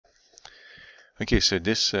Okay, so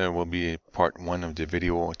this will be part one of the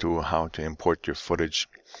video to how to import your footage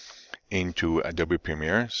into Adobe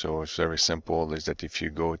Premiere. So it's very simple. Is that if you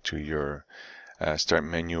go to your start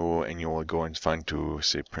menu and you will go and find to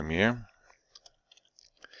say Premiere,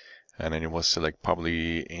 and then you will select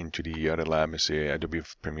probably into the other lab, say Adobe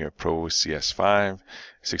Premiere Pro CS5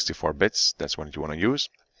 64 bits. That's what you want to use.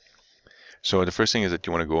 So the first thing is that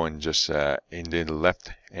you want to go and just in the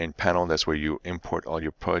left hand panel, that's where you import all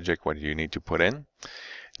your project, what you need to put in.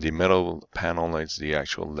 The middle panel is the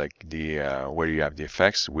actual where you have the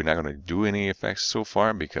effects. We're not going to do any effects so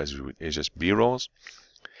far because it's just B-rolls.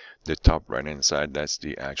 The top right hand side, that's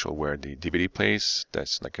the actual where the DVD plays.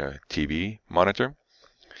 That's like a TV monitor.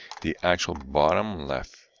 The actual bottom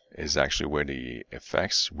left is actually where the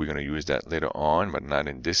effects. We're going to use that later on, but not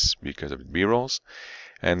in this because of B-rolls.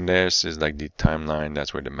 And this is like the timeline.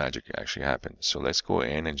 That's where the magic actually happens. So let's go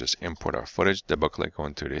in and just import our footage. Double click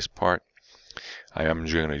onto this part. I am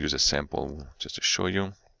just going to use a sample just to show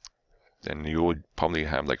you. Then you would probably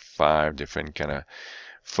have like 5 different kind of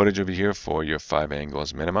footage over here for your 5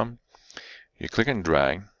 angles minimum. You click and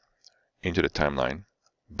drag into the timeline,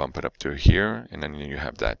 bump it up to here, and then you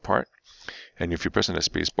have that part. And if you press on the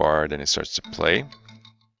space bar, then it starts to play.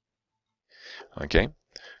 Okay,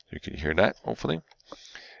 you can hear that hopefully.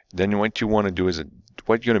 Then what you want to do is that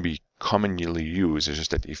what you're going to be commonly used is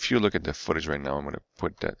just that if you look at the footage right now, I'm going to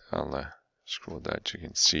put that, I'll scroll that so you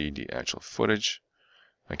can see the actual footage.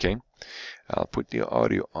 Okay, I'll put the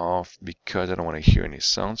audio off because I don't want to hear any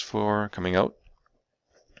sounds for coming out.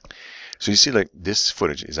 So you see like this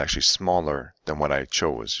footage is actually smaller than what I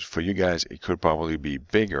chose. For you guys, it could probably be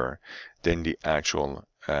bigger than the actual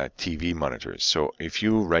TV monitors. So if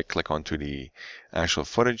you right click onto the actual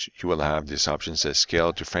footage, you will have this option says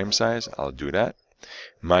scale to frame size. I'll do that.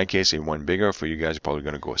 In my case, it went bigger. For you guys, probably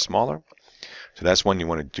going to go smaller. So that's one you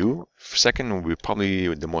want to do. Second, will be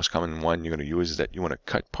probably the most common one you're going to use is that you want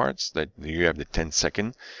to cut parts. That you have the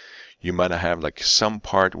 10-second. You might have like some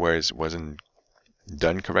part where it wasn't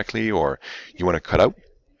done correctly, or you want to cut out.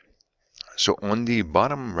 So on the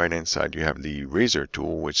bottom right hand side, you have the razor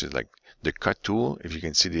tool, which is like the cut tool. If you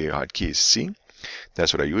can see, the hotkey is C.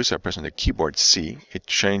 That's what I use. I press on the keyboard C. It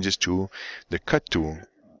changes to the cut tool.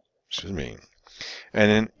 Excuse me.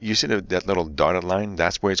 And then you see that little dotted line.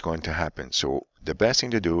 That's where it's going to happen. So the best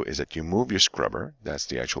thing to do is that you move your scrubber. That's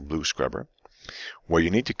the actual blue scrubber where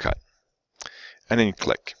you need to cut. And then you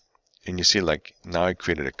click. And you see like now I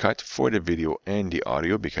created a cut for the video and the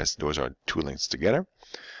audio because those are 2 links together.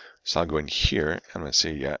 So I'll go in here. I'm going to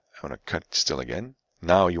say, yeah, I want to cut still again.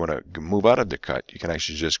 Now you want to move out of the cut. You can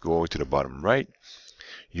actually just go to the bottom right,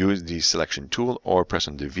 use the selection tool, or press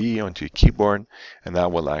on the V onto your keyboard, and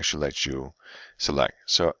that will actually let you select.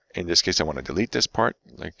 So in this case, I want to delete this part.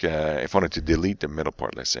 Like if I wanted to delete the middle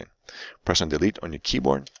part, let's say, press on delete on your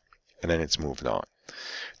keyboard, and then it's moved on.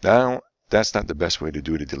 Now, that's not the best way to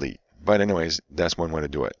do the delete. But anyways, that's one way to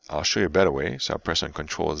do it. I'll show you a better way. So I'll press on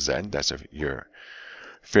Control Z. That's your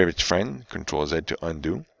favorite friend. Control Z to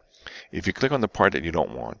undo. If you click on the part that you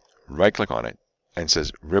don't want, right click on it and it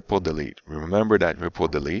says ripple delete. Remember that ripple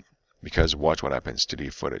delete because watch what happens to the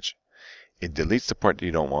footage. It deletes the part that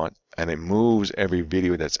you don't want and it moves every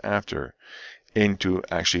video that's after into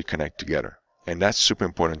actually connect together. And that's super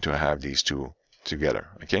important to have these two together.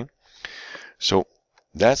 Okay. So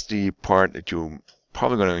that's the part that you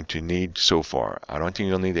probably going to need so far. I don't think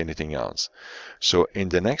you'll need anything else. So in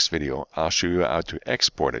the next video, I'll show you how to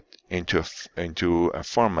export it into a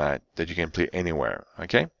format that you can play anywhere.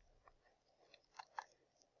 Okay.